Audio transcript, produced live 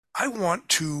I want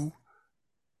to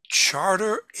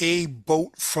charter a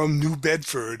boat from New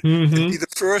Bedford and be Hmm. the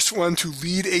first one to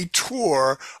lead a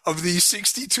tour of these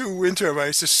 62 wind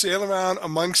turbines to sail around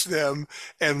amongst them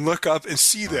and look up and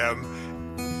see them.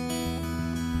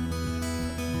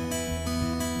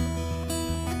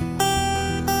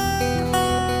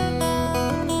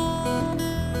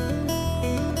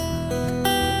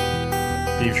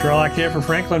 Steve Sherlock here for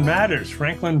Franklin Matters,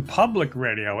 Franklin Public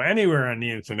Radio, anywhere on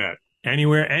the internet,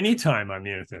 anywhere, anytime on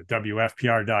the internet,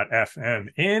 WFPR.FM,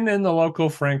 in the local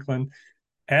Franklin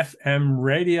FM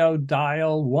radio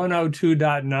dial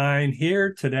 102.9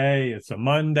 here today. It's a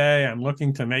Monday. I'm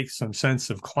looking to make some sense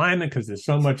of climate because there's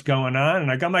so much going on.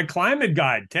 And I got my climate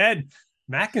guide, Ted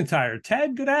McIntyre.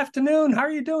 Ted, good afternoon. How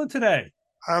are you doing today?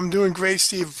 I'm doing great,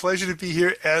 Steve. Pleasure to be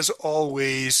here as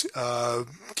always,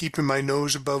 keeping my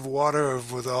nose above water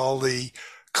with all the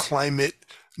climate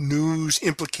news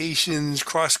implications,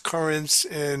 cross currents,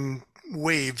 and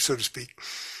waves, so to speak.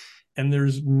 And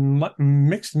there's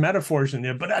mixed metaphors in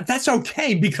there, but that's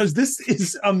okay because this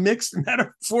is a mixed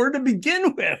metaphor to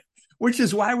begin with, which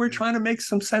is why we're trying to make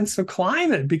some sense of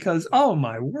climate because, oh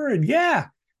my word, yeah.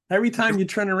 Every time you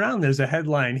turn around, there's a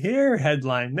headline here,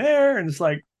 headline there, and it's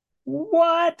like,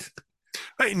 what?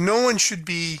 Right, no one should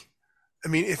be. I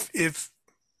mean, if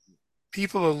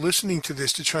people are listening to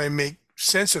this to try and make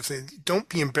sense of things, don't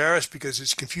be embarrassed because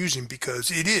it's confusing because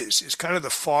it is. It's kind of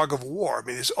the fog of war. I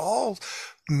mean, there's all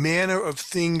manner of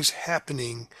things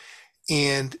happening,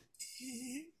 and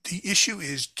the issue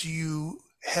is, do you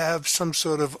have some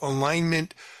sort of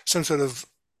alignment, some sort of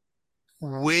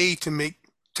way to make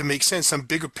sense, some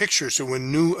bigger picture. So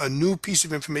when a new piece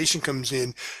of information comes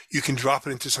in, you can drop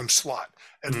it into some slot.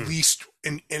 At Mm, least,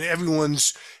 and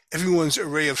everyone's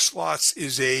array of slots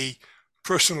is a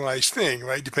personalized thing,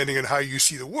 right? Depending on how you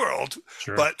see the world.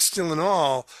 sure. But still in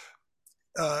all,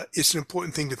 it's an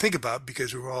important thing to think about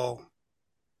because we're all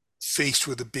faced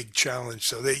with a big challenge.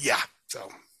 So yeah. So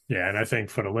Yeah, and I think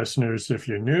for the listeners, if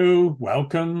you're new,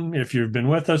 welcome. If you've been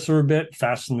with us for a bit,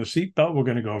 fasten the seatbelt. We're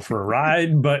going to go for a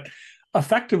ride. But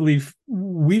effectively,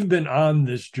 we've been on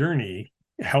this journey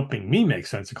helping me make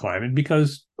sense of climate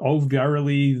because, oh,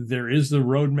 verily, there is the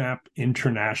roadmap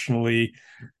internationally,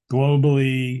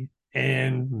 globally,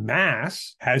 and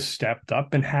Mass has stepped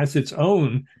up and has its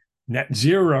own net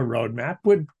zero roadmap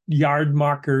with yard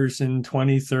markers in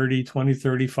 2030,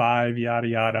 2035, yada,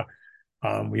 yada.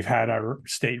 We've had our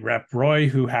state rep, Roy,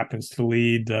 who happens to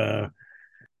lead the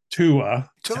TUA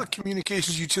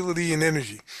telecommunications, utility, and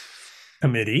energy.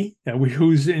 committee,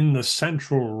 who's in the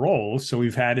central role. So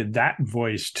we've added that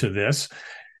voice to this.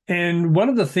 And one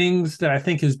of the things that I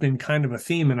think has been kind of a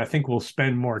theme, and I think we'll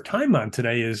spend more time on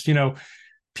today, is,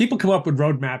 people come up with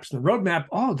roadmaps, and the roadmap,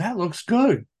 oh, that looks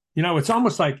good. It's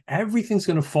almost like everything's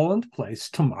going to fall into place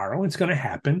tomorrow. It's going to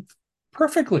happen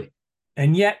perfectly.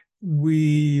 And yet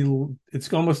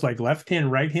it's almost like left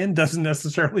hand, right hand doesn't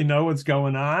necessarily know what's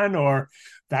going on, or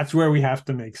that's where we have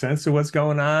to make sense of what's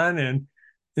going on. And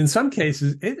in some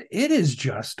cases, it is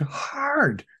just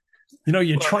hard. You're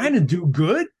Well, trying to do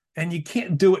good and you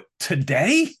can't do it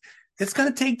today. It's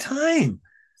going to take time,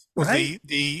 well, right?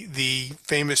 the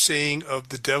famous saying of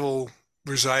the devil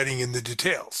residing in the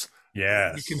details. You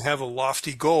can Yes. have a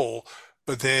lofty goal,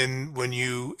 but then when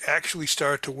you actually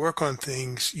start to work on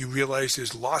things, you realize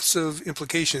there's lots of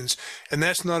implications, and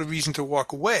that's not a reason to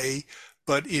walk away,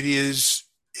 but it is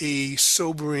a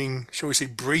sobering, shall we say,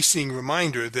 bracing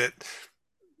reminder that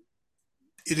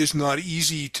it is not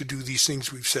easy to do these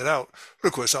things we've set out. But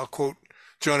of course, I'll quote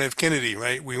John F. Kennedy,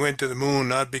 right? We went to the moon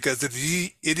not because it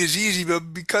is easy,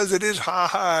 but because it is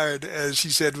hard, as he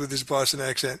said with his Boston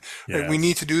accent. Right? We need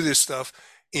Yes. to do this stuff,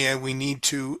 and we need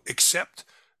to accept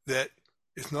that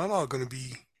it's not all going to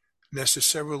be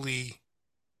necessarily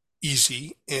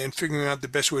easy, and figuring out the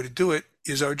best way to do it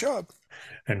is our job.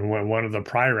 And when one of the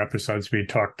prior episodes we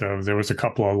talked of, there was a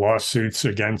couple of lawsuits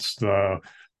against the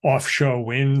offshore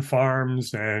wind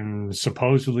farms, and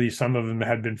supposedly some of them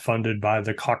had been funded by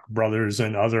the Koch brothers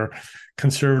and other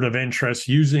conservative interests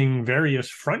using various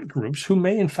front groups who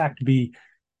may in fact be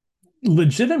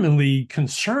legitimately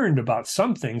concerned about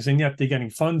some things, and yet they're getting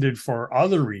funded for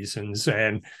other reasons.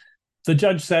 And the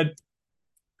judge said,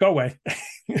 go away.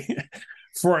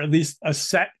 For at least a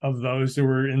set of those that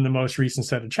were in the most recent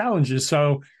set of challenges.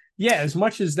 So, yeah, as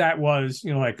much as that was,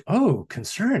 like, oh,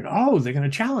 concern, oh, they're going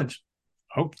to challenge.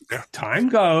 Oh, Yeah. time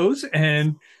goes,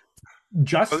 and Well,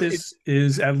 justice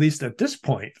is, at least at this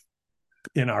point,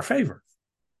 in our favor.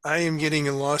 I am getting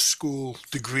a law school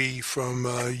degree from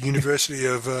University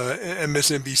of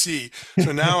MSNBC.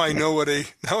 So now I know what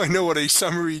a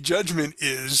summary judgment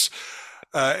is.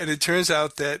 And it turns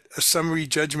out that a summary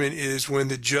judgment is when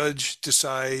the judge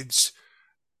decides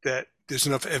that there's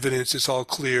enough evidence, it's all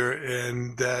clear,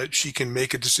 and that she can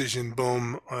make a decision,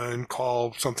 boom, and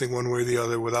call something one way or the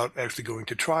other without actually going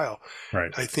to trial.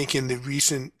 Right. I think in the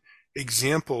recent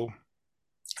example,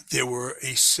 there were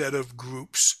a set of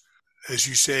groups, as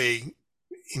you say,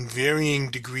 in varying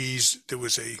degrees. There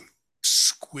was a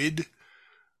squid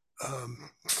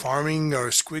farming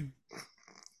or squid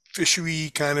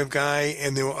fishery kind of guy,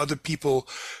 and there were other people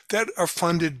that are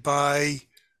funded by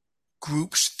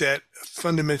groups that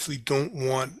fundamentally don't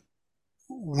want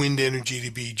wind energy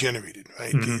to be generated,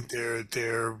 right? Mm-hmm.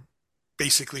 They're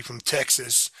basically from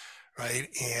Texas, right?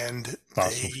 And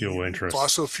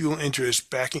Fossil fuel interests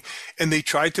backing, and they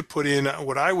tried to put in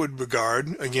what I would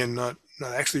regard, again, not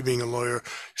actually being a lawyer,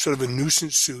 sort of a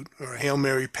nuisance suit or a Hail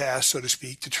Mary pass, so to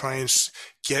speak, to try and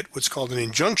get what's called an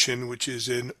injunction, which is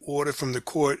an order from the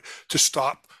court to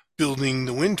stop building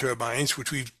the wind turbines,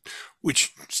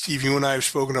 which Steve, you and I have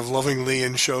spoken of lovingly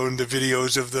and shown the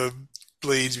videos of the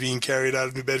blades being carried out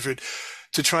of New Bedford,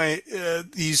 to try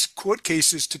these court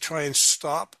cases to try and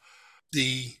stop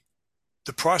the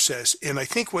process. And I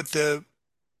think what the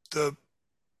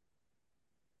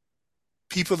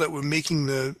people that were making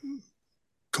the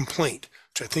complaint,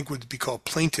 which I think would be called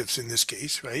plaintiffs in this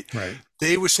case, right? Right.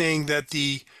 They were saying that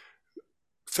the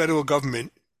federal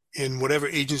government, in whatever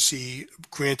agency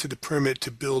granted the permit to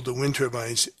build the wind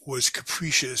turbines, was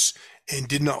capricious and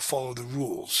did not follow the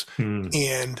rules.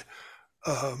 And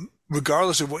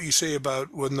regardless of what you say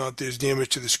about whether or not there's damage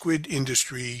to the squid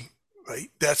industry,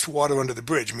 right, that's water under the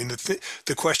bridge. I mean,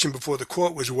 the question before the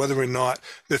court was whether or not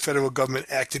the federal government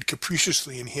acted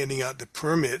capriciously in handing out the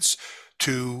permits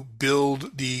to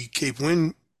build the Cape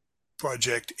Wind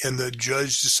project, and the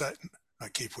judge decided,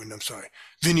 not Cape Wind, I'm sorry,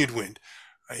 Vineyard Wind,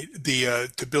 right,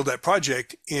 to build that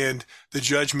project, and the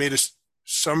judge made a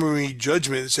summary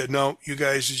judgment that said, no, you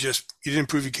guys you didn't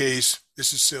prove your case,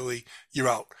 this is silly, you're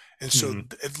out. And so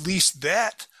at least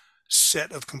that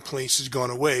set of complaints has gone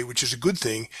away, which is a good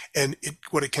thing. And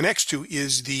what it connects to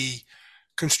is the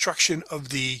construction of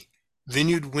the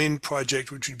Vineyard Wind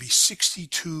project, which would be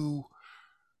 62,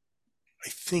 I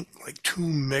think, like 2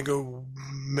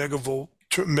 megawatt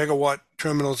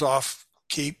terminals off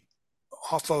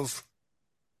of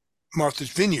Martha's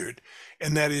Vineyard,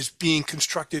 and that is being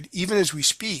constructed even as we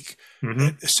speak,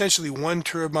 at essentially one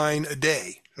turbine a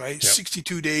day, right? Yep.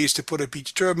 62 days to put up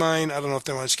each turbine. I don't know if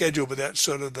they're on schedule, but that's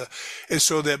sort of and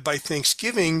so that by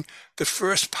Thanksgiving, the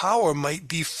first power might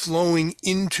be flowing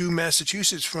into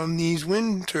Massachusetts from these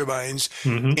wind turbines.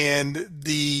 And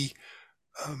the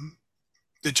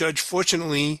judge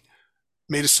fortunately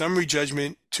made a summary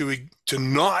judgment to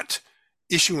not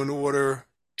issue an order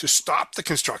to stop the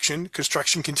construction.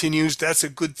 Construction continues. That's a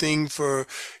good thing for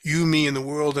you, me, and the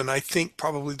world, and I think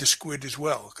probably the squid as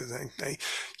well. Because I,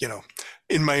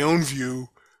 in my own view,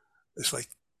 it's like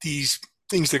these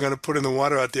things they're going to put in the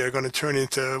water out there are going to turn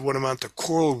into what amount to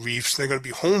coral reefs. They're going to be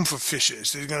home for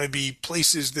fishes. There's going to be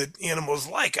places that animals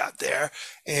like out there,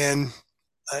 and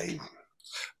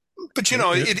but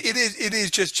it is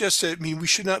just. I mean, we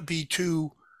should not be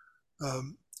too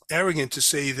arrogant to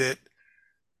say that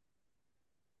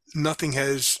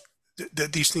that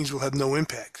these things will have no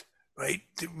impact, right?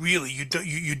 That really, you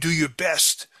do your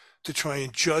best to try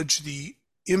and judge the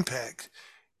impact,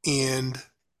 and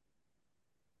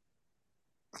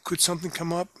could something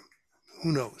come up?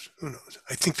 Who knows?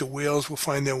 I think the whales will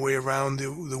find their way around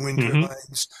the wind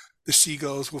turbines. The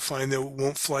seagulls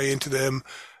won't fly into them.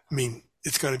 I mean,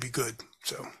 it's going to be good.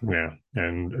 So yeah,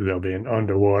 and there'll be an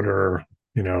underwater,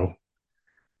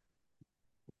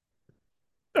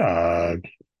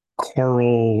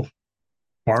 coral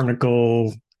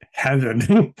barnacle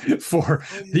heaven for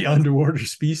the underwater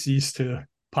species to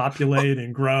populate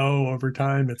and grow over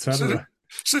time, etc.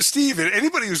 So Steve, and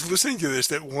anybody who's listening to this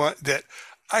that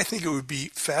I think it would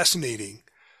be fascinating.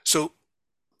 So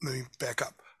let me back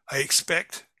up. I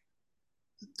expect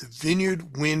the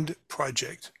Vineyard Wind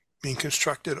project being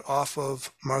constructed off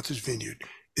of Martha's Vineyard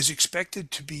is expected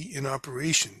to be in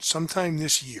operation sometime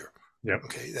this year. Yep.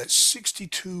 Okay, that's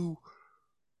 62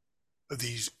 of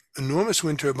these enormous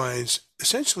wind turbines,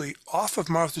 essentially off of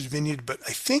Martha's Vineyard, but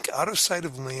I think out of sight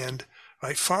of land,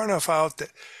 right, far enough out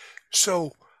that.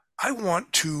 So I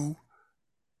want to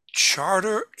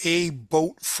charter a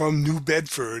boat from New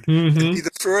Bedford and be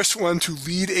the first one to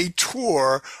lead a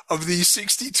tour of these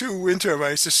 62 wind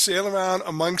turbines, to sail around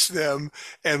amongst them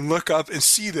and look up and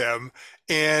see them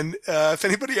And if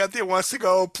anybody out there wants to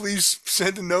go, please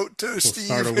send a note to We'll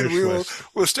start Steve, a and wish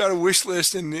list. we'll start a wish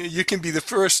list, and you can be the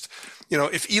first. You know,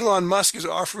 if Elon Musk is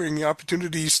offering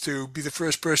opportunities to be the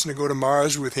first person to go to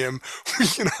Mars with him, we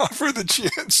can offer the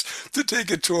chance to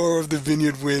take a tour of the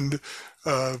Vineyard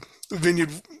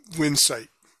Wind site.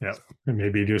 Yeah. And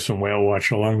maybe do some whale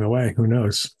watch along the way. Who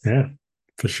knows? Yeah,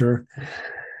 for sure.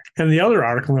 And the other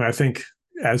article, and I think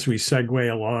as we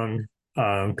segue along,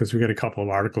 because we got a couple of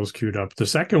articles queued up, the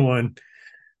second one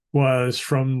was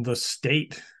from the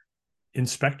state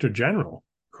inspector general,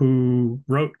 who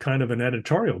wrote kind of an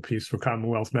editorial piece for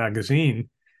Commonwealth Magazine,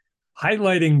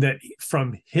 highlighting that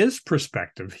from his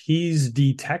perspective, he's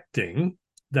detecting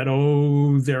that,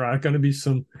 there are going to be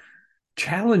some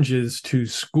challenges to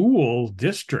school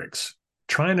districts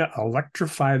trying to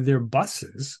electrify their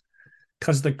buses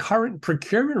because the current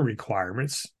procurement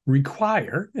requirements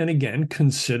require, and again,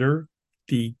 consider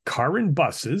the current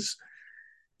buses,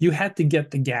 you had to get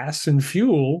the gas and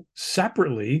fuel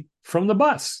separately from the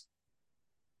bus,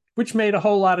 which made a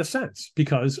whole lot of sense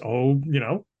because,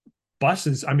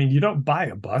 buses, I mean, you don't buy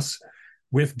a bus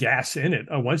with gas in it.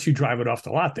 Once you drive it off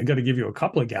the lot, they're going to give you a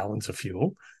couple of gallons of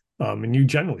fuel, and you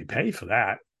generally pay for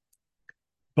that.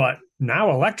 But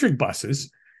now electric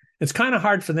buses, it's kind of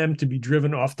hard for them to be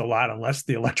driven off the lot unless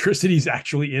the electricity is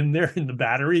actually in there in the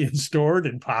battery and stored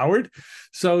and powered.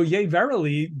 So, yea,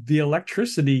 verily, the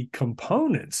electricity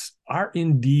components are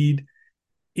indeed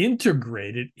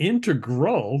integral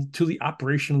to the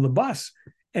operation of the bus.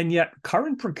 And yet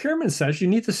current procurement says you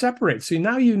need to separate. So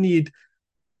now you need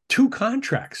two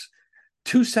contracts,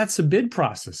 two sets of bid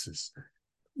processes.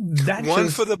 One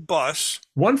for the bus.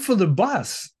 One for the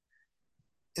bus.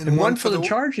 And one for the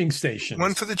charging station.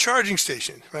 One for the charging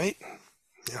station, right?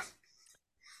 Yeah.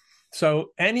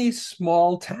 So any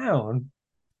small town,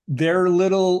 their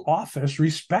little office,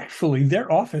 respectfully,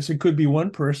 their office, it could be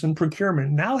one person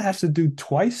procurement, now has to do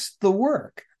twice the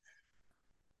work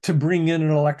to bring in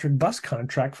an electric bus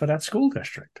contract for that school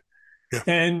district. Yeah.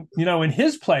 And, in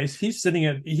his place, he's sitting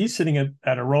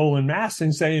at a roll in Mass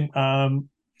and saying,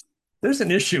 there's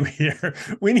an issue here.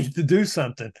 We need to do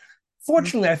something.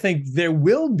 Fortunately, I think there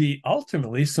will be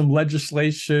ultimately some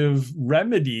legislative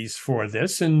remedies for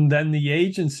this, and then the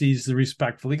agencies are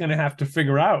respectfully going to have to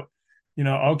figure out,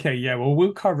 okay, yeah, well,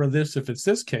 we'll cover this if it's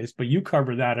this case, but you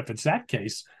cover that if it's that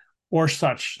case, or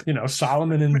such.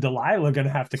 Solomon and Delilah are going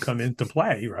to have to come into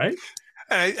play, right?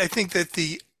 I think that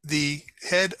the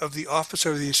head of the Office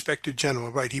of the Inspector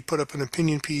General, right, he put up an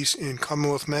opinion piece in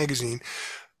Commonwealth Magazine,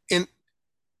 and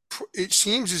it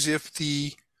seems as if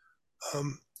the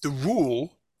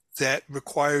rule that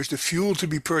requires the fuel to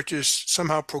be purchased,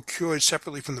 somehow procured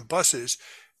separately from the buses,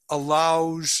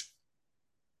 it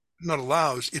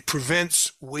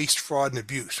prevents waste, fraud, and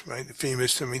abuse, right?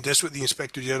 That's what the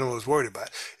Inspector General is worried about,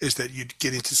 is that you'd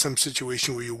get into some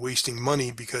situation where you're wasting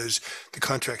money because the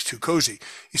contract's too cozy.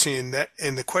 You're saying that,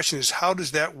 and the question is, how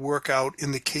does that work out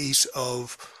in the case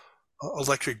of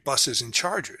electric buses and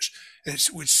chargers? And it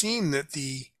would seem that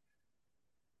the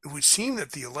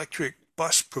electric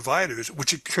bus providers,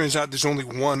 which it turns out there's only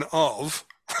one of,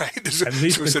 right? At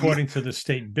least according to the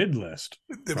state bid list.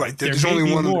 Right. There's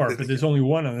only one more, but there's only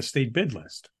one on the state bid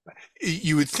list.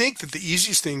 You would think that the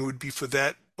easiest thing would be for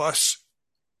that bus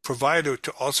provider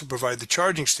to also provide the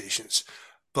charging stations,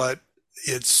 but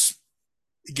it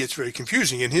gets very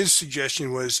confusing. And his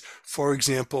suggestion was, for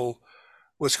example,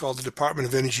 what's called the Department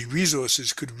of Energy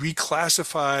Resources could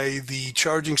reclassify the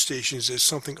charging stations as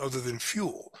something other than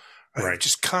fuel. Right. Which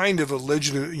is kind of a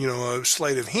a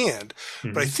sleight of hand.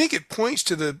 Mm-hmm. But I think it points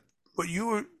to what you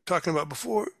were talking about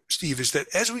before, Steve, is that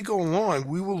as we go along,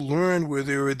 we will learn where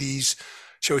there are these,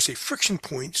 shall we say, friction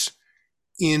points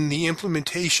in the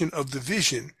implementation of the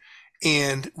vision,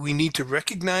 and we need to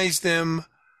recognize them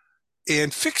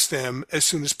and fix them as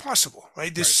soon as possible,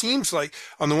 right? This seems like,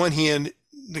 on the one hand,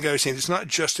 the guy was saying it's not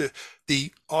just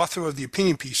the author of the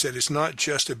opinion piece said it's not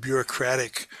just a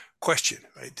bureaucratic question,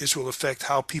 right? This will affect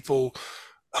how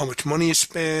much money is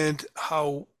spent,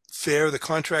 how fair the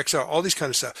contracts are, all these kind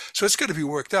of stuff. So it's got to be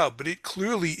worked out, but it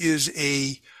clearly is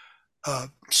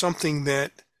something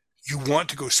that you want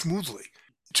to go smoothly.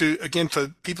 Again, for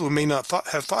people who may not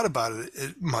have thought about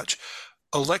it much,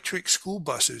 electric school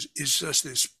buses is just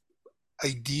this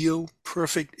ideal,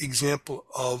 perfect example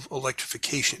of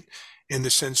electrification in the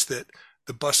sense that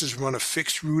the buses run a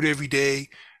fixed route every day.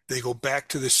 They go back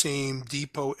to the same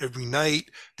depot every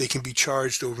night. They can be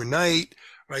charged overnight,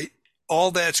 right?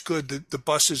 All that's good. The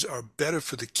buses are better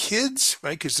for the kids,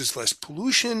 right? Because there's less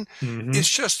pollution. Mm-hmm.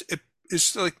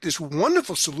 is like this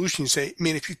wonderful solution. You say, I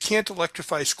mean, if you can't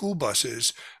electrify school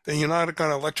buses, then you're not going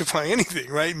to electrify anything,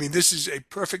 right? I mean, this is a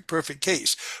perfect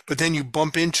case. But then you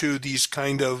bump into these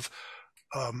kind of,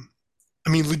 um, I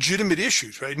mean, legitimate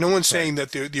issues, right? No one's Right. saying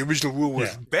that the original rule was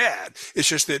Yeah. bad. It's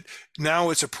just that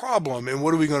now it's a problem, and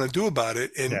what are we going to do about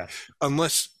it? And Yeah.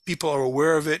 unless people are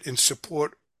aware of it and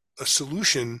support a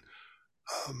solution,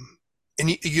 um, and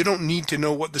you don't need to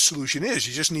know what the solution is.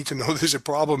 You just need to know there's a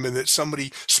problem and that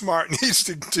somebody smart needs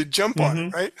to jump on it,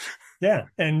 Hmm. right? Yeah.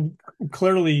 And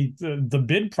clearly the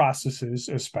bid processes,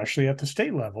 especially at the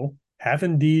state level, have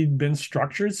indeed been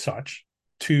structured such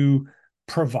to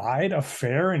provide a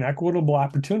fair and equitable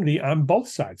opportunity on both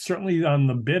sides, certainly on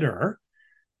the bidder,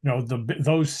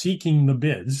 those seeking the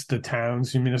bids, the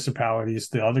towns, the municipalities,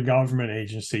 the other government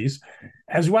agencies,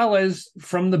 as well as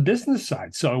from the business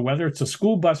side. So whether it's a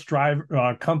school bus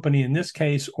driver company in this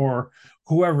case, or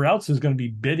whoever else is going to be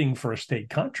bidding for a state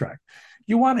contract,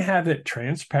 you want to have it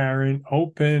transparent,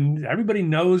 open. Everybody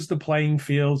knows the playing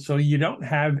field, so you don't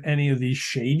have any of these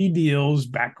shady deals,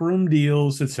 backroom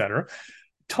deals, et cetera.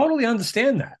 Totally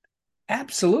understand that.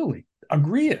 Absolutely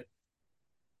agree it.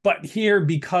 But here,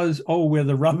 because, where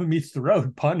the rubber meets the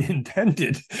road, pun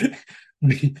intended,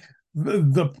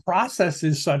 the process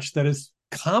is such that it's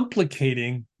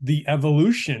complicating the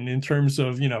evolution in terms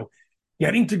of,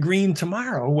 getting to green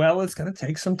tomorrow. Well, it's going to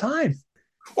take some time.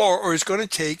 Or it's going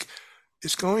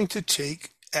to take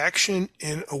action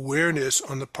and awareness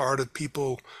on the part of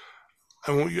people.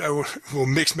 I will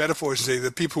mix metaphors and say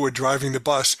the people who are driving the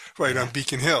bus right on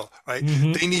Beacon Hill, right?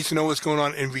 Mm-hmm. They need to know what's going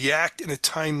on and react in a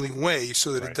timely way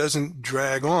so that it Right. doesn't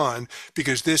drag on,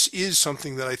 because this is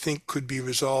something that I think could be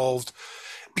resolved.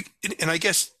 And I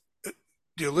guess,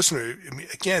 dear listener, I mean,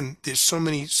 again, there's so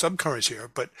many subcurrents here,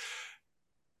 but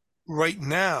right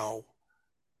now,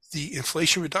 the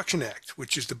Inflation Reduction Act,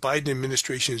 which is the Biden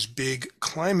administration's big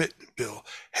climate bill,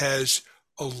 has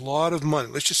a lot of money.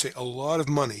 Let's just say a lot of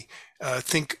money.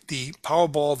 Think the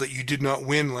Powerball that you did not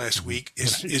win last week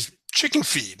is chicken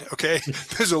feed. Okay,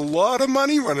 there's a lot of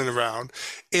money running around,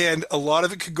 and a lot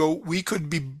of it could go. We could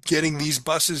be getting these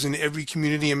buses in every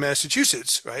community in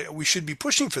Massachusetts, right? We should be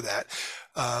pushing for that.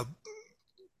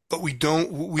 But we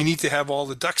don't. We need to have all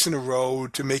the ducks in a row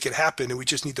to make it happen, and we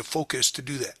just need to focus to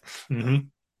do that. Mm-hmm.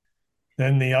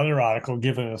 Then the other article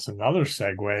giving us another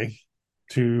segue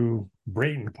to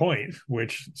Brayton Point,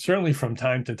 which certainly from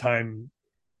time to time,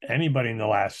 anybody in the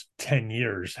last 10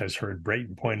 years has heard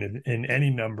Brayton Point in any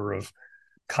number of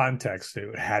contexts.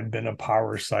 It had been a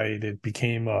power site. It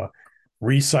became a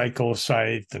recycle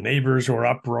site. The neighbors were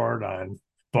uproared on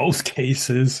both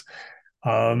cases.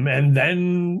 And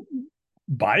then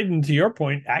Biden, to your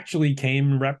point, actually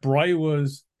came. Rep. Roy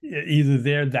was either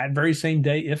there that very same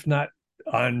day, if not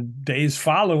on days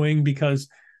following, because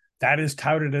that is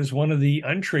touted as one of the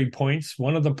entree points,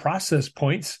 one of the process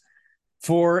points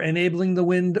for enabling the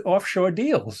wind offshore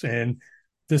deals. And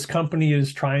this company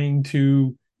is trying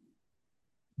to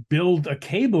build a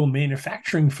cable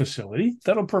manufacturing facility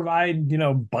that'll provide,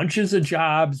 bunches of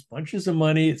jobs, bunches of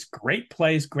money. It's a great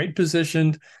place, great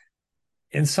positioned.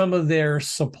 And some of their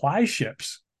supply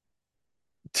ships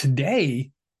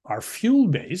today are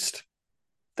fuel-based.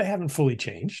 They haven't fully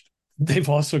changed. They've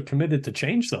also committed to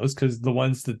change those because the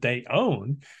ones that they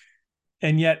own.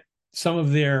 And yet some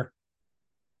of their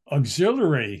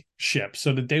auxiliary ships,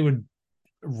 so that they would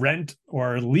rent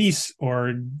or lease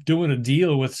or doing a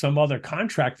deal with some other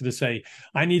contractor to say,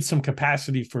 I need some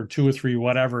capacity for 2 or 3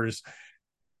 whatevers,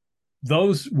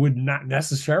 those would not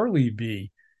necessarily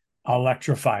be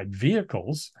electrified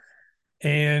vehicles.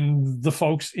 And the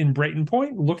folks in Brayton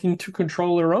Point looking to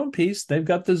control their own piece, they've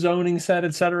got the zoning set,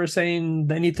 et cetera, saying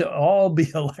they need to all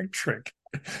be electric.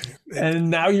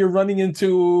 And now you're running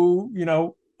into,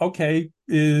 okay,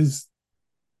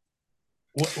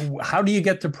 how do you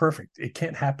get to perfect? It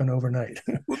can't happen overnight.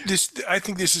 Well, I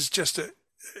think this is just an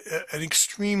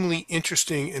extremely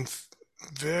interesting and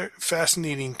very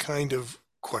fascinating kind of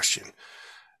question.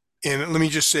 And let me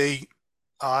just say,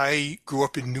 I grew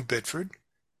up in New Bedford,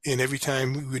 and every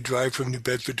time we would drive from New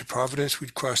Bedford to Providence,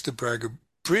 we'd cross the Braga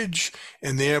Bridge,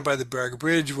 and there by the Braga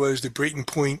Bridge was the Brayton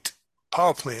Point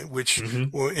power plant, which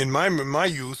in my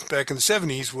youth back in the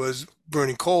 70s was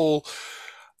burning coal.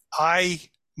 I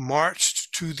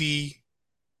marched to the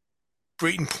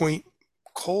Brayton Point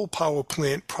coal power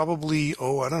plant probably,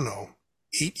 I don't know,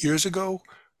 8 years ago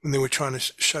when they were trying to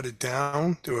shut it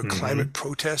down. There were climate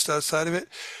protests outside of it.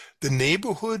 The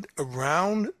neighborhood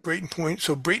around Brayton Point,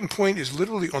 so Brayton Point is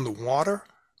literally on the water,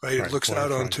 right? It looks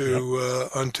out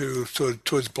onto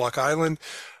towards Block Island.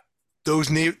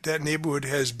 That neighborhood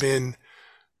has been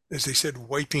as they said,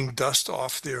 wiping dust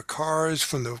off their cars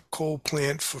from the coal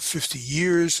plant for 50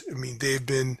 years. I mean, they've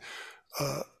been,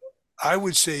 uh, I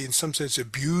would say, in some sense,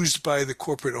 abused by the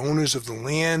corporate owners of the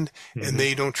land, and Hmm.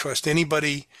 they don't trust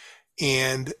anybody.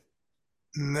 And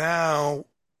now,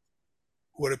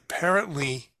 what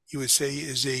apparently you would say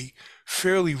is a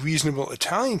fairly reasonable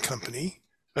Italian company,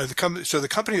 so the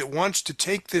company that wants to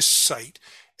take this site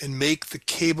and make the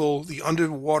cable, the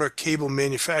underwater cable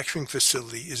manufacturing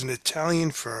facility, is an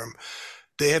Italian firm.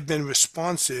 They have been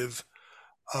responsive.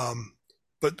 Um,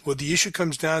 but what the issue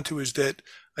comes down to is that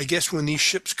I guess when these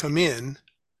ships come in,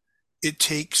 it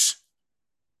takes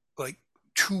like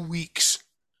 2 weeks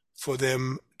for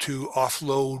them to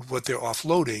offload what they're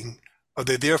offloading, or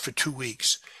they're there for 2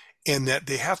 weeks, and that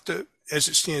they have to, as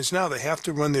it stands now, they have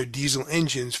to run their diesel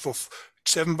engines for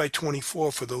 7 by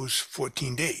 24 for those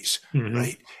 14 days, Hmm.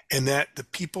 right? And that the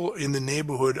people in the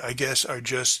neighborhood, I guess, are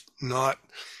just not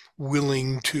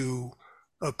willing to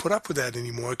put up with that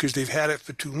anymore because they've had it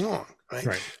for too long, right?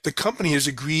 Right. The company has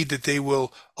agreed that they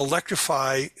will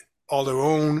electrify all their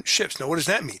own ships. Now, what does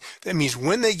that mean? That means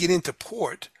when they get into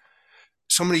port,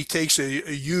 somebody takes a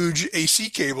huge AC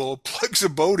cable, plugs a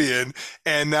boat in,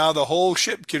 and now the whole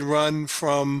ship can run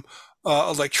from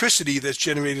electricity that's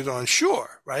generated on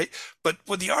shore, right? But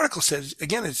what the article says,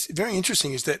 again, it's very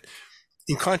interesting, is that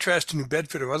in contrast to New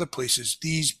Bedford or other places,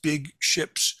 these big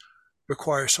ships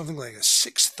require something like a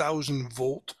 6,000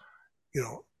 volt, you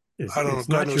know, I don't know, It's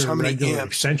God not knows your how many regular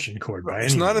amps. extension cord by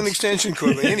It's any not an means. extension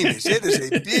cord by any means. It is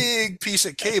a big piece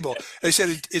of cable. They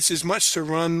said it's as much to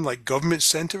run like Government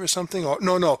Center or something. Or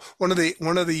no,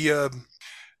 the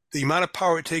amount of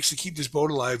power it takes to keep this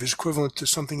boat alive is equivalent to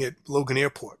something at Logan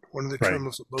Airport, one of the Right.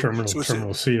 terminals at Logan.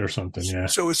 Terminal C or something. Yeah.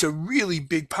 So it's a really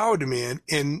big power demand,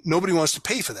 and nobody wants to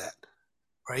pay for that,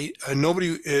 right?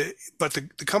 Nobody, but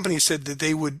the company said that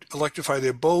they would electrify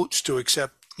their boats to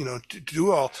accept, to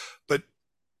do all, but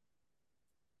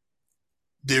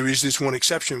there is this one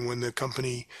exception when the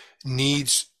company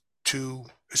needs to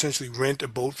essentially rent a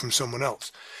boat from someone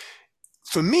else.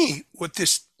 For me, what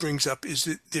this brings up is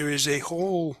that there is a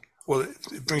whole, well,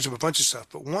 it brings up a bunch of stuff,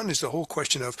 but one is the whole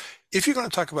question of, if you're going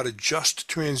to talk about a just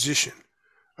transition,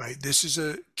 right? This is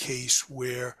a case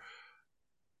where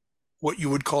what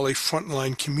you would call a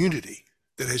frontline community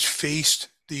that has faced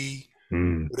the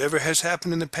Mm. whatever has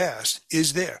happened in the past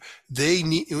is there. They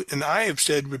need, and I have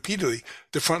said repeatedly,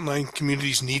 the frontline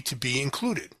communities need to be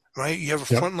included, right? You have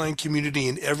a Yep. frontline community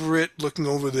in Everett looking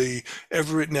over the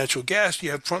Everett natural gas.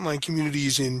 You have frontline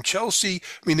communities in Chelsea.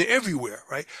 I mean, they're everywhere,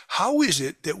 right? How is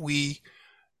it that we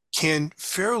can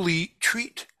fairly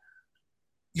treat,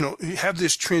 have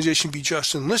this transition be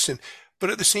just and listen, but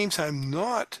at the same time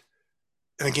not,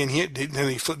 and again, then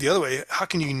he flipped the other way. How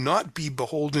can you not be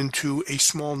beholden to a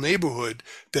small neighborhood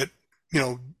that,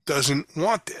 doesn't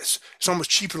want this? It's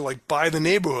almost cheaper to like buy the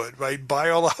neighborhood, right?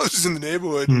 Buy all the houses in the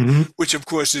neighborhood, and Hmm. which of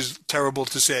course is terrible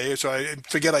to say. So I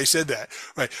forget I said that,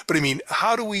 right? But I mean,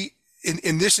 how do we,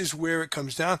 and this is where it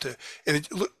comes down to, and it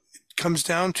comes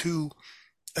down to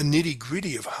a nitty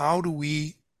gritty of how do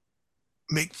we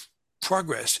make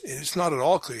progress, and it's not at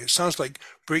all clear. It sounds like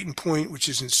Brayton Point, which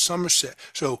is in Somerset.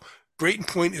 So Brayton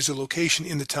Point is a location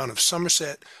in the town of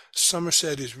Somerset.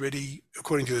 Somerset is ready,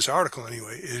 according to this article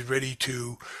anyway, is ready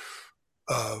to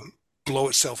uh, blow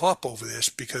itself up over this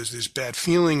because there's bad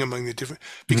feeling among the different.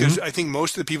 Because Hmm. I think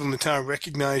most of the people in the town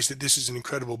recognize that this is an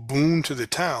incredible boon to the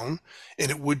town,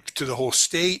 and it would to the whole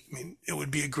state. I mean, it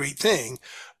would be a great thing.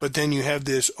 But then you have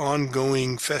this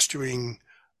ongoing, festering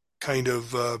kind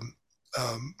of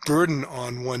burden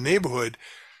on one neighborhood.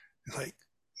 Like,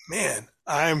 man,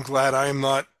 I'm glad I am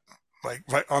not like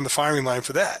right on the firing line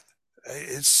for that.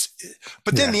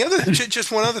 But then Yeah. the other,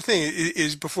 just one other thing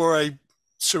is before I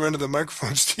surrender the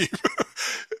microphone, Steve.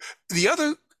 The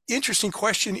other interesting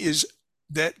question is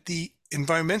that the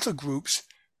environmental groups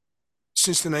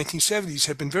since the 1970s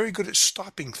have been very good at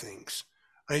stopping things.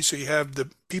 Right? So you have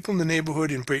the people in the neighborhood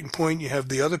in Brayton Point. You have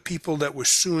the other people that were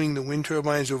suing the wind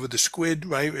turbines over the squid,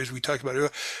 right? As we talked about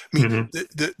earlier. I mean, Hmm.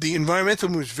 the environmental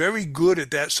movement was very good at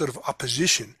that sort of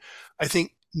opposition. I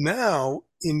think now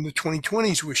in the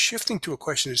 2020s, we're shifting to a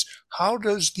question is how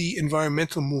does the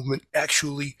environmental movement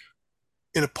actually,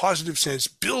 in a positive sense,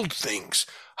 build things?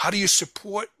 How do you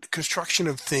support the construction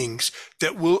of things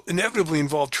that will inevitably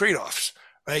involve trade-offs,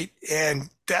 right? And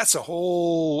that's a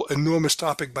whole enormous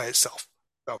topic by itself.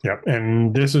 So, Yep.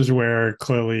 And this is where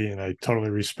clearly, and I totally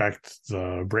respect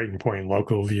the Brayton Point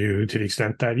local view to the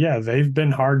extent that, yeah, they've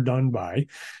been hard done by.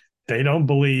 They don't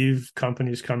believe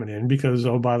companies coming in because,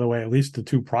 oh, by the way, at least the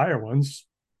two prior ones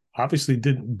obviously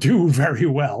didn't do very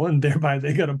well, and thereby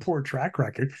they got a poor track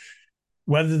record.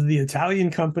 Whether the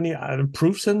Italian company,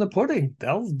 proof's in the pudding.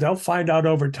 They'll find out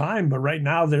over time. But right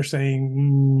now they're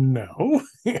saying no.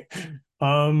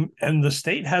 And the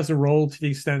state has a role to the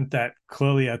extent that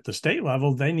clearly at the state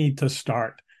level they need to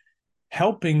start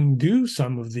helping do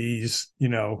some of these,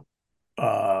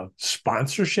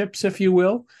 sponsorships, if you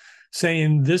will,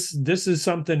 saying this is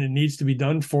something that needs to be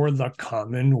done for the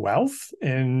Commonwealth.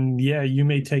 And yeah, you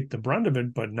may take the brunt of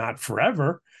it, but not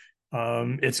forever.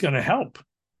 It's going to help.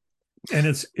 And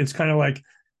it's kind of like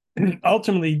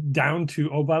ultimately down to,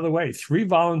 oh, by the way, 3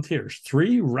 volunteers,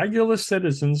 3 regular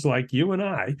citizens like you and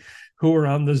I who are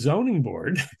on the zoning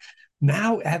board.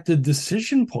 Now at the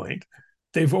decision point,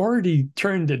 they've already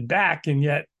turned it back, and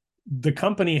yet the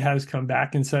company has come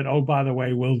back and said, oh, by the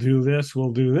way, we'll do this.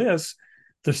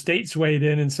 The states weighed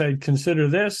in and said, consider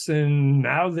this. And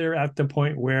now they're at the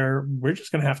point where we're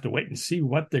just going to have to wait and see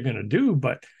what they're going to do.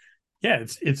 But yeah,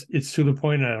 it's to the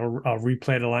point, I'll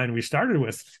replay the line we started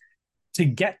with. To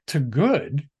get to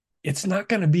good, it's not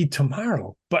going to be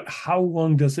tomorrow, but how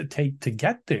long does it take to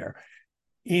get there?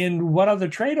 And what are the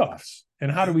trade-offs?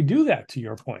 And how do we do that, to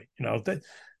your point?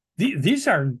 These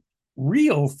are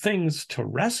real things to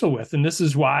wrestle with. And this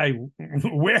is why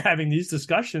we're having these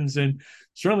discussions. And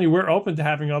certainly we're open to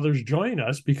having others join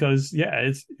us because, yeah,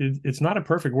 it's not a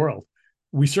perfect world.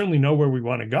 We certainly know where we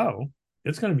want to go.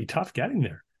 It's going to be tough getting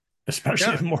there,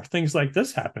 especially if more things like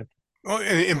this happen. Well,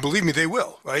 and believe me, they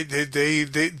will, right?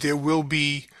 There will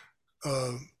be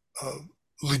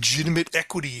legitimate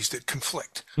equities that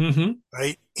conflict,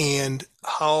 right? And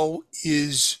how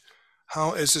as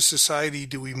a society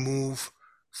do we move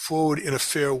forward in a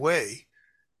fair way?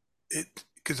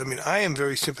 Because I am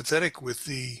very sympathetic with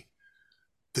the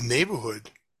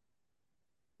neighborhood.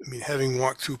 Having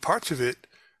walked through parts of it,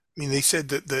 they said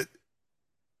that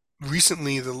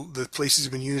recently the places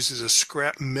have been used as a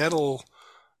scrap metal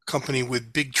company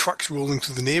with big trucks rolling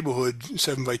through the neighborhood,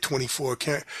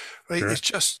 7x24, right? Sure. It's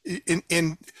just,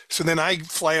 and so then I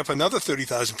fly up another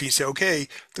 30,000 feet, say, okay,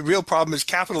 the real problem is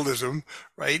capitalism,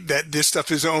 right? That this stuff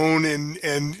is owned,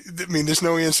 and there's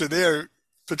no answer there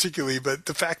particularly, but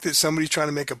the fact that somebody's trying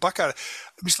to make a buck out of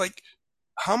it, it's like,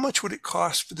 how much would it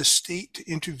cost for the state to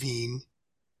intervene,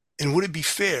 and would it be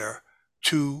fair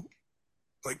to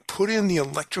put in the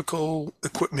electrical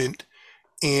equipment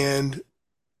and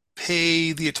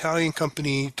pay the Italian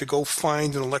company to go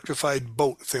find an electrified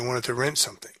boat if they wanted to rent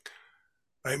something?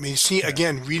 Right?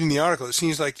 Again, reading the article, it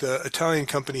seems like the Italian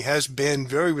company has been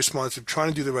very responsive, trying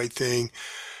to do the right thing.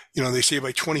 They say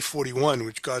by 2041,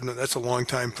 which God knows, that's a long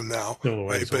time from now.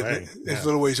 Right? But it's a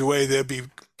little ways away. There'll be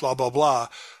blah, blah, blah.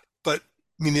 But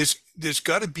there's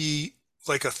got to be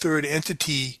a third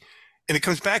entity. And it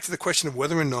comes back to the question of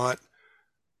whether or not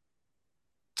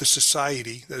the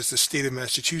society, that is the state of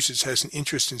Massachusetts, has an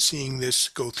interest in seeing this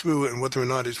go through, and whether or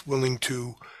not it's willing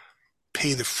to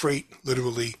pay the freight,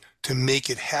 literally, to make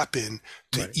it happen,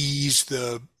 to ease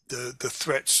the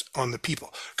threats on the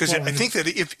people. Because I think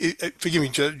that forgive me,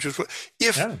 just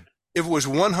if it was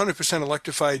 100%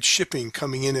 electrified shipping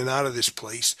coming in and out of this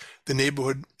place, the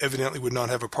neighborhood evidently would not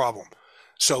have a problem.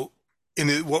 So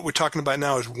what we're talking about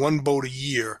now is one boat a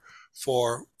year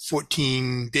for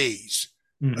 14 days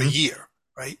a year.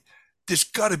 Right? There's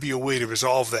got to be a way to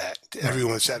resolve that to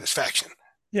everyone's satisfaction.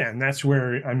 Yeah, and that's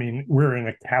where, we're in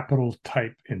a capital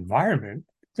type environment.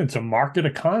 It's a market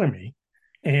economy.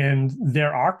 And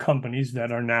there are companies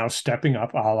that are now stepping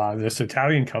up, a la this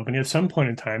Italian company. At some point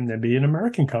in time, there'll be an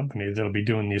American company that'll be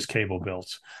doing these cable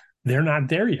builds. They're not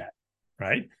there yet,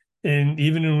 right? And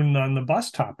even on the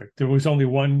bus topic, there was only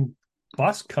one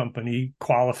bus company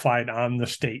qualified on the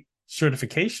state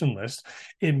certification list.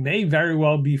 It may very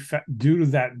well be due to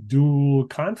that dual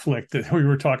conflict that we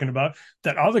were talking about,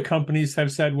 that other companies have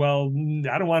said, well,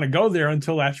 I don't want to go there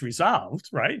until that's resolved,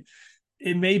 right?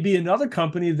 It may be another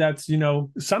company that's,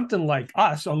 something like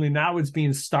us, only now it's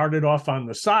being started off on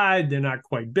the side. They're not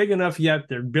quite big enough yet.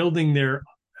 They're building their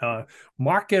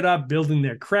market up, building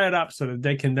their cred up so that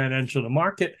they can then enter the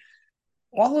market.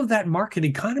 All of that market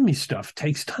economy stuff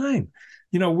takes time.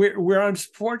 We're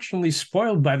unfortunately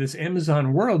spoiled by this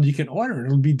Amazon world. You can order and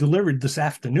it'll be delivered this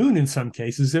afternoon in some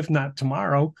cases, if not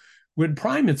tomorrow, with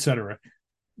Prime, etc.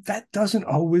 That doesn't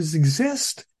always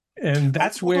exist. And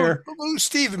that's where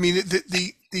Steve,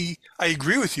 I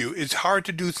agree with you. It's hard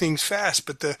to do things fast,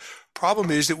 but the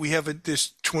problem is that we have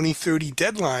this 2030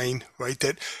 deadline, right?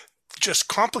 That just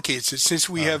complicates it, since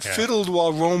we have fiddled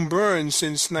while Rome burns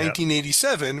since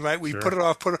 1987, right? We put it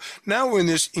off. Now we're in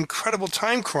this incredible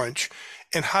time crunch.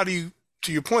 And how do you,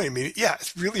 to your point,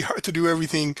 it's really hard to do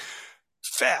everything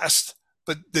fast,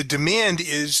 but the demand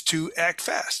is to act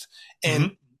fast.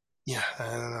 And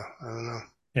I don't know.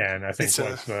 Yeah, and I think It's a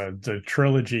was the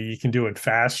trilogy, you can do it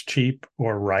fast, cheap,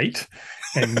 or right,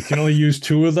 and you can only use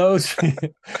two of those.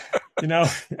 You know,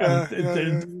 yeah, yeah,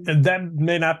 yeah. and that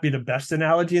may not be the best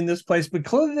analogy in this place, but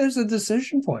clearly there's a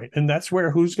decision point, and that's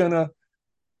where who's gonna,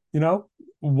 you know,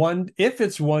 one if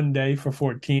it's one day for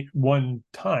 14, one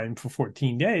time for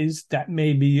 14 days, that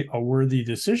may be a worthy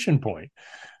decision point.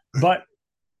 But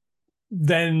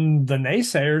then the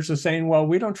naysayers are saying, well,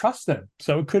 we don't trust them.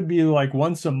 So it could be like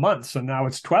once a month. So now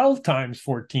it's 12 times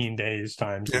 14 days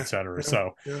times, Yeah, et cetera. yeah,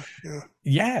 So yeah, yeah.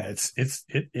 yeah,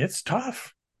 it's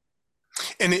tough.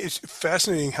 And it's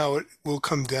fascinating how it will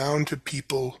come down to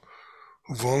people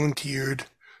who volunteered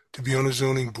to be on a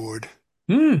zoning board,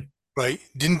 Hmm. right?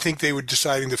 Didn't think they were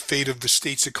deciding the fate of the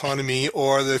state's economy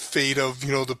or the fate of,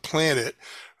 the planet,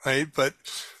 right? But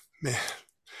man,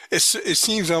 it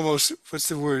seems almost, what's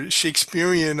the word,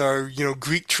 Shakespearean or,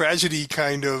 Greek tragedy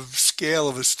kind of scale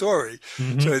of a story. So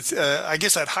Mm-hmm. it's, I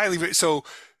guess I'd so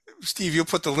Steve, you'll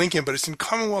put the link in, but it's in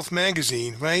Commonwealth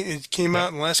Magazine, right? It came Yeah. out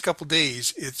in the last couple of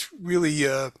days. It's really,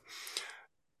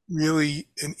 really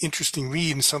an interesting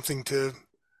read and something to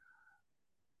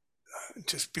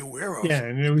just be aware Yeah, of.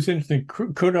 and it was interesting.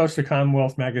 Kudos to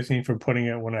Commonwealth Magazine for putting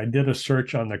it. When I did a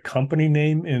search on the company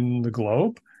name in the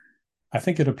Globe, I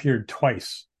think it appeared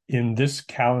twice in this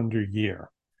calendar year. Really.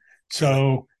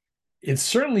 So it's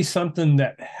certainly something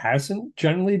that hasn't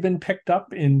generally been picked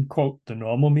up in, quote, the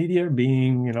normal media,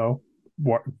 being,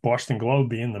 Boston Globe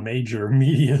being the major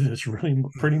media that's really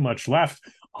pretty much left,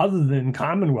 other than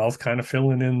Commonwealth kind of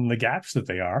filling in the gaps that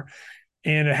they are.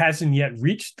 And it hasn't yet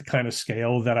reached the kind of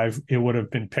scale that it would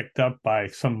have been picked up by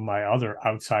some of my other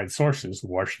outside sources, the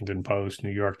Washington Post,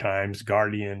 New York Times,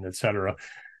 Guardian, et cetera,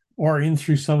 or in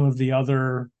through some of the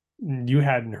other, you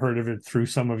hadn't heard of it through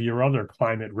some of your other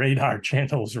climate radar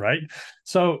channels, right?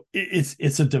 So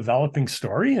it's a developing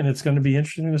story, and it's going to be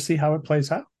interesting to see how it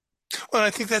plays out. Well,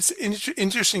 I think that's an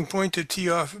interesting point to tee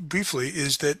off briefly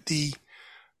is that I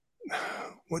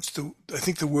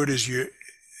think the word is your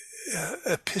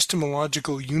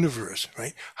epistemological universe,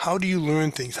 right? How do you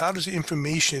learn things? How does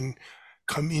information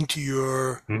come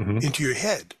Mm-hmm. into your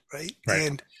head, right? Right.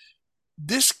 And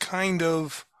this kind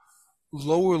of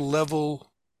lower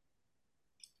level,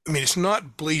 I mean, it's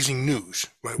not blazing news,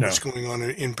 right? What's No. going on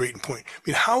in Brayton Point? I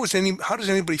mean, how does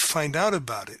anybody find out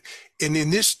about it? And in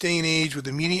this day and age with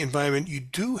the media environment, you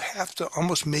do have to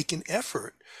almost make an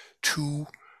effort to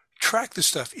track the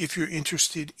stuff if you're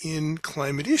interested in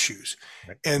climate issues.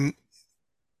 Right. And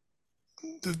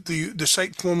the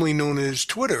site formerly known as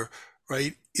Twitter,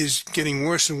 right, is getting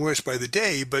worse and worse by the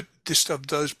day, but this stuff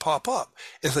does pop up.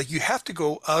 And it's like you have to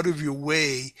go out of your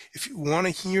way if you want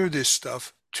to hear this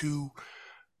stuff to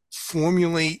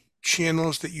formulate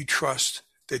channels that you trust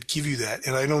that give you that.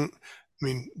 And I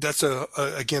mean, that's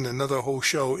again another whole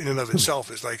show in and of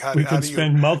itself. Is like We how could do you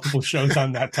spend multiple shows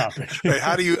on that topic. right?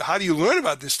 How do you learn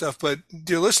about this stuff? But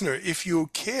dear listener, if you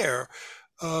care,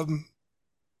 um,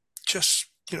 just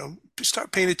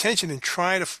start paying attention and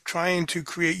trying to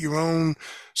create your own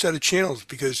set of channels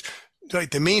because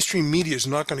the mainstream media is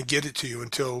not going to get it to you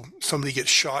until somebody gets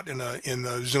shot in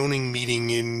a zoning meeting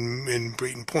in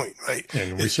Brayton Point, right?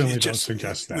 And we certainly don't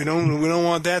suggest that. We don't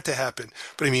want that to happen.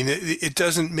 But I mean, it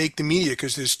doesn't make the media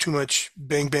because there's too much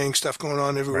bang bang stuff going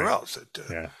on everywhere Right. else.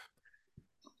 Yeah.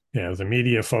 Yeah, the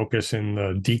media focus in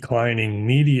the declining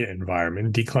media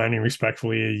environment, declining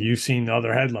respectfully. You've seen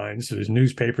other headlines. There's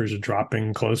newspapers are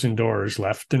dropping, closing doors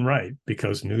left and right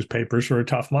because newspapers are a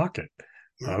tough market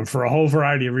for a whole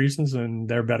variety of reasons, and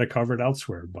they're better covered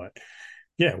elsewhere. But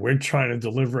yeah, we're trying to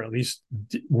deliver at least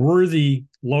worthy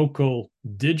local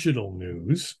digital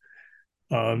news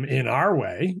in our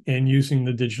way and using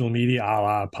the digital media a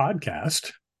la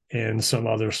podcast and some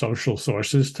other social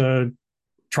sources to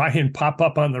try and pop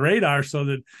up on the radar so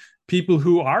that people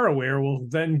who are aware will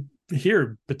then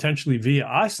hear potentially via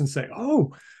us and say,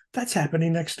 oh, that's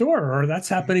happening next door, or that's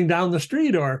happening down the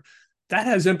street, or that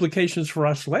has implications for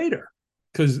us later.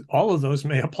 Because all of those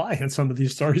may apply in some of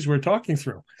these stories we're talking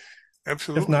through, if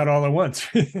Absolutely. not all at once.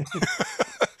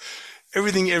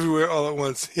 Everything everywhere all at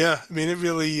once. Yeah. I mean, it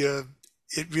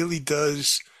really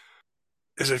does.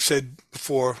 As I've said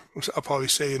before, I'll probably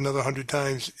say another 100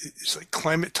 times, it's like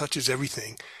climate touches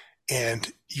everything.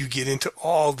 And you get into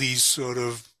all these sort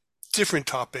of different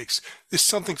topics. There's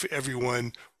something for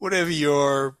everyone, whatever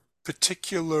your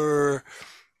particular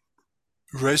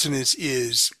resonance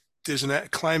is, there's a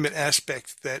climate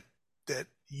aspect that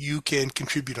you can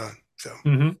contribute on. So,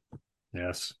 Mm-hmm.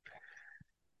 Yes.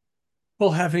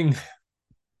 Well, having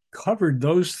covered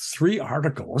those three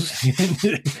articles,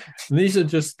 these are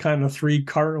just kind of three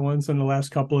current ones in the last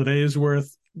couple of days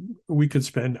worth. We could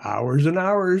spend hours and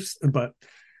hours, but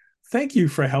thank you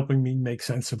for helping me make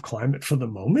sense of climate for the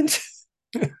moment.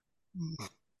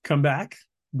 Come back.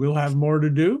 We'll have more to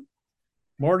do,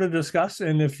 more to discuss.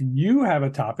 And if you have a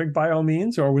topic, by all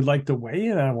means, or would like to weigh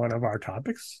in on one of our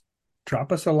topics,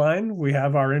 drop us a line. We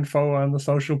have our info on the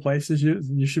social places.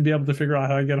 You should be able to figure out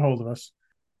how to get a hold of us.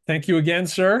 Thank you again,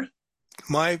 sir.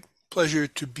 My pleasure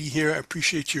to be here. I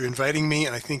appreciate you inviting me.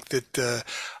 And I think that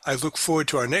I look forward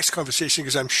to our next conversation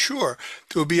because I'm sure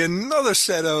there will be another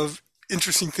set of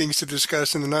interesting things to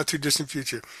discuss in the not too distant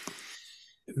future.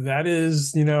 That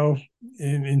is,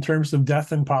 in terms of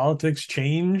death and politics,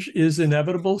 change is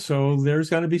inevitable. So there's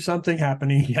going to be something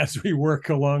happening as we work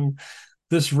along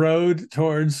this road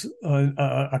towards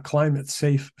a climate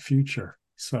safe future.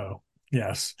 So,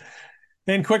 yes.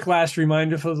 And quick last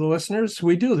reminder for the listeners,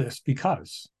 we do this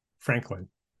because Franklin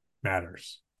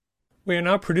matters. We are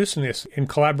now producing this in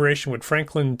collaboration with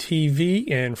Franklin TV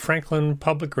and Franklin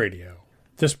Public Radio.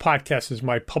 This podcast is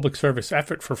my public service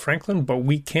effort for Franklin, but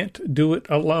we can't do it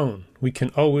alone. We can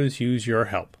always use your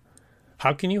help.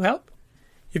 How can you help?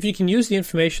 If you can use the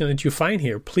information that you find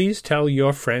here, please tell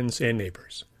your friends and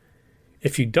neighbors.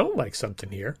 If you don't like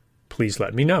something here, please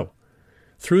let me know.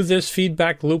 Through this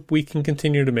feedback loop, we can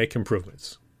continue to make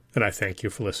improvements. And I thank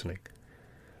you for listening.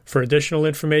 For additional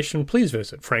information, please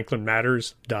visit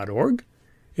franklinmatters.org.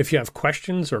 If you have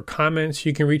questions or comments,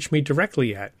 you can reach me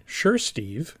directly at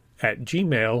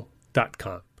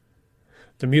suresteve@gmail.com.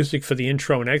 The music for the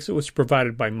intro and exit was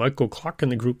provided by Michael Clark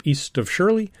and the group East of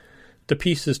Shirley. The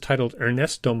piece is titled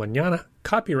Ernesto Mañana,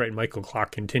 copyright Michael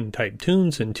Clark and Tintype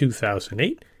Tunes in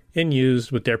 2008, and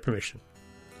used with their permission.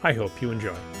 I hope you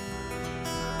enjoy.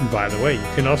 By the way,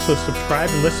 you can also subscribe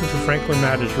and listen to Franklin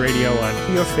Matters Radio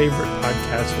on your favorite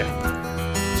podcast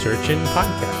app. Search in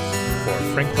podcasts for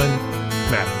Franklin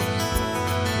Matters.